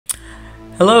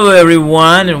Hello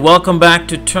everyone and welcome back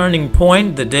to Turning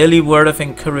Point, the daily word of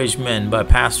encouragement by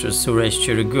Pastor Suresh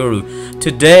Chiruguru.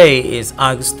 Today is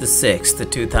August the 6th,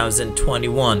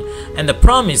 2021, and the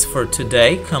promise for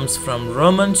today comes from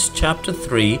Romans chapter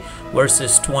 3,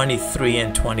 verses 23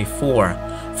 and 24.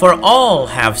 For all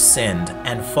have sinned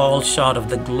and fall short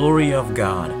of the glory of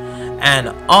God,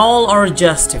 and all are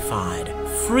justified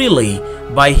freely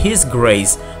by His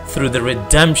grace through the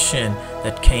redemption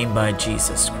that came by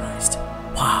Jesus Christ.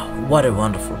 Wow, what a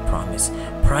wonderful promise.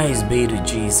 Praise be to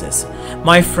Jesus.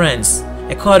 My friends,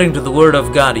 according to the word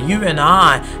of God, you and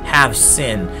I have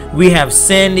sinned. We have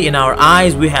sinned in our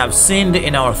eyes, we have sinned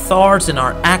in our thoughts, in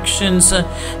our actions,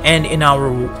 and in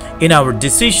our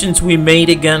decisions we made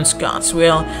against God's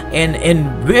will, and in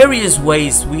various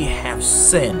ways we have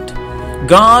sinned.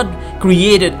 God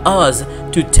created us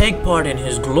to take part in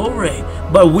His glory,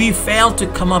 but we failed to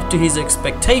come up to His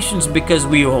expectations because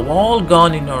we have all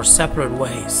gone in our separate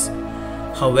ways.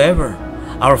 However,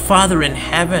 our Father in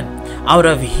heaven, out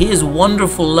of His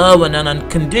wonderful love and an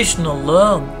unconditional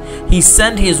love, He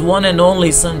sent His one and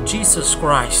only Son, Jesus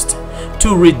Christ,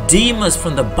 to redeem us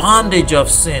from the bondage of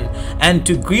sin and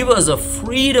to give us a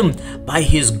freedom by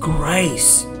His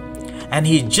grace. And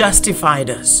He justified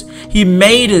us. He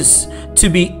made us to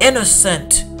be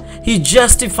innocent. He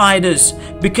justified us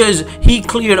because He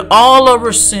cleared all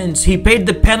our sins. He paid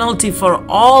the penalty for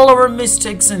all our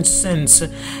mistakes and sins.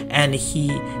 And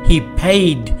He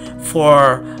paid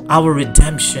for our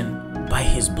redemption by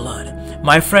His blood.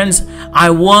 My friends, I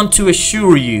want to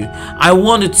assure you, I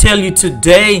want to tell you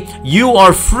today, you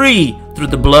are free through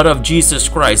the blood of Jesus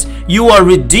Christ. You are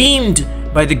redeemed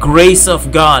by the grace of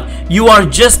God. You are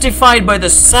justified by the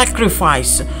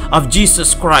sacrifice of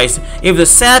Jesus Christ. If the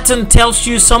Satan tells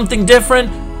you something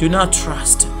different, do not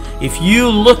trust. If you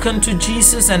look unto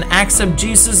Jesus and accept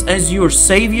Jesus as your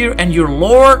Savior and your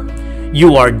Lord,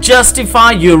 you are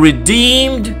justified, you're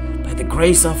redeemed by the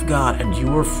grace of God, and you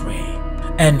are free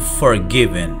and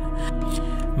forgiven.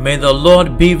 May the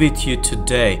Lord be with you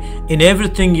today in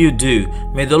everything you do.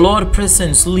 May the Lord's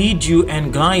presence lead you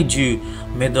and guide you.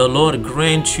 May the Lord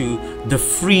grant you the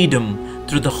freedom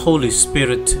through the Holy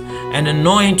Spirit and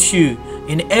anoint you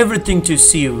in everything to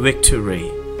see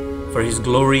victory for His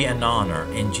glory and honor.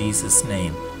 In Jesus'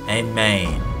 name, Amen.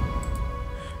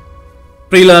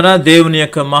 ప్రియులారా, దేవుని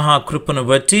యొక్క మహాకృపను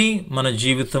బట్టి మన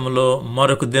జీవితంలో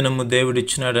మరొక దినము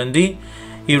దేవుడిచ్చినాడండి.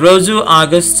 ఈరోజు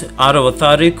ఆగస్ట్ 6వ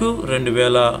తారీఖు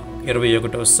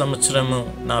 2021 సంవత్సరము.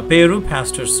 నా పేరు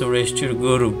పాస్టర్ సురేష్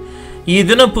చిరుగురు. ఈ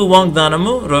దినపు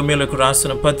వాగ్దానము రోమీయులకు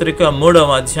రాసిన పత్రిక 3వ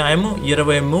అధ్యాయము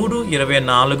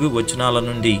 23-24 వచనాల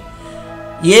నుండి.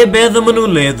 ఏ భేదమును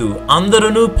లేదు,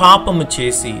 అందరూ పాపము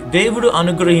చేసి దేవుడు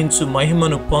అనుగ్రహించు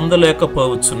మహిమను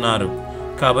పొందలేకపోవచ్చున్నారు.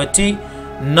 కాబట్టి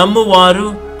నమ్మువారు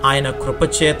ఆయన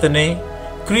కృపచేతనే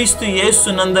క్రీస్తు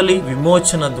యేసునందలి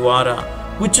విమోచన ద్వారా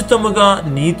ఉచితముగా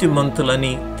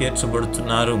నీతిమంతులని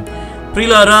తీర్చబడుతున్నారు.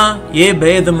 ప్రియులారా, ఏ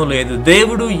భేదము లేదు.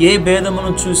 దేవుడు ఏ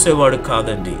భేదమును చూసేవాడు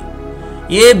కాదండి.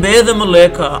 ఏ భేదము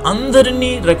లేక అందరినీ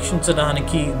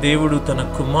రక్షించడానికి దేవుడు తన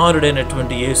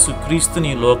కుమారుడైనటువంటి యేసు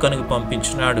క్రీస్తుని లోకానికి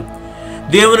పంపించినాడు.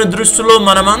 దేవుని దృష్టిలో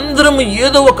మనమందరం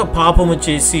ఏదో ఒక పాపము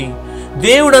చేసి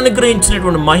దేవుడు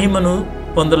అనుగ్రహించినటువంటి మహిమను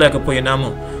పొందలేకపోయినాము.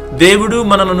 దేవుడు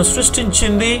మనలను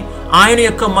సృష్టించింది ఆయన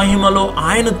యొక్క మహిమలో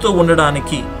ఆయనతో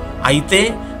ఉండడానికి. అయితే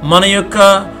మన యొక్క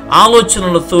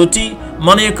ఆలోచనలతోటి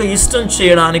మన యొక్క ఇష్టం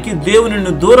చేయడానికి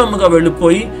దేవుని దూరముగా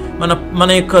వెళ్ళిపోయి మన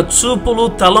యొక్క చూపులు,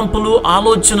 తలంపులు,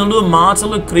 ఆలోచనలు,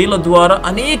 మాటలు, క్రియల ద్వారా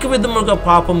అనేక విధములుగా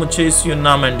పాపము చేసి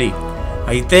ఉన్నామండి.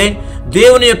 అయితే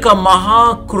దేవుని యొక్క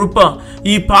మహాకృప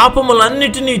ఈ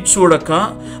పాపములన్నిటినీ చూడక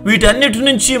వీటన్నిటి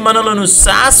నుంచి మనలను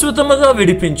శాశ్వతముగా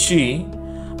విడిపించి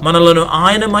మనలను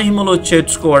ఆయన మహిమలో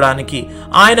చేర్చుకోవడానికి,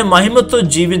 ఆయన మహిమతో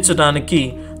జీవించడానికి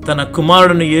తన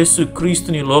కుమారుని యేసు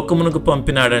క్రీస్తుని లోకమునకు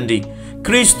పంపినాడండి.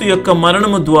 క్రీస్తు యొక్క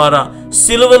మరణము ద్వారా,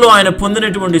 సిలువలో ఆయన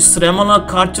పొందినటువంటి శ్రమల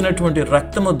కార్చినటువంటి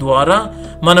రక్తము ద్వారా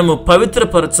మనము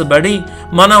పవిత్రపరచబడి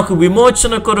మనకు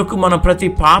విమోచన కొరకు మన ప్రతి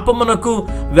పాపమునకు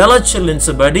వెల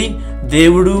చెల్లించబడి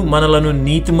దేవుడు మనలను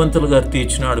నీతిమంతులుగా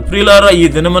తీర్చినాడు. ప్రియులారా, ఈ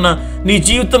దినమున నీ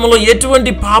జీవితంలో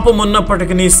ఎటువంటి పాపం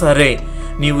ఉన్నప్పటికీ సరే,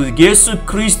 నీవు యేసు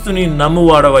క్రీస్తుని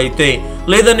నమ్మువాడవైతే,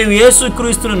 లేదా నీవు యేసు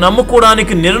క్రీస్తుని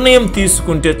నమ్ముకోవడానికి నిర్ణయం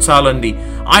తీసుకుంటే చాలండి.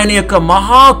 ఆయన యొక్క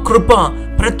మహాకృప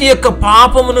ప్రతి ఒక్క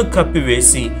పాపమును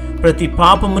కప్పివేసి ప్రతి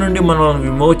పాపము నుండి మనల్ని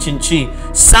విమోచించి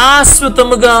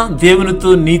శాశ్వతముగా దేవునితో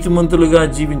నీతిమంతులుగా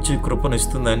జీవించే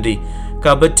కృపనిస్తుందండి.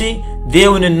 కాబట్టి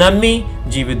దేవుని నమ్మి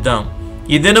జీవిద్దాం.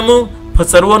 ఈ దినము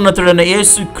సర్వోన్నతుడైన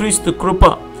యేసు క్రీస్తు కృప,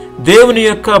 దేవుని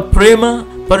యొక్క ప్రేమ,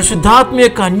 పరిశుద్ధాత్మ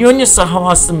యొక్క అన్యోన్య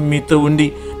సహవాసం మీతో ఉండి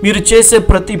మీరు చేసే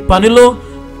ప్రతి పనిలో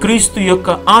క్రీస్తు యొక్క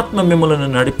ఆత్మ మిమ్మల్ని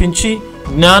నడిపించి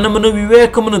జ్ఞానమును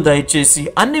వివేకమును దయచేసి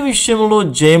అన్ని విషయములో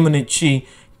జయమునిచ్చి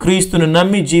క్రీస్తును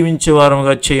నమ్మి జీవించే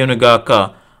వారముగా చేయునుగాక.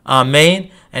 ఆమేన్.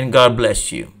 And God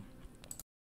bless you.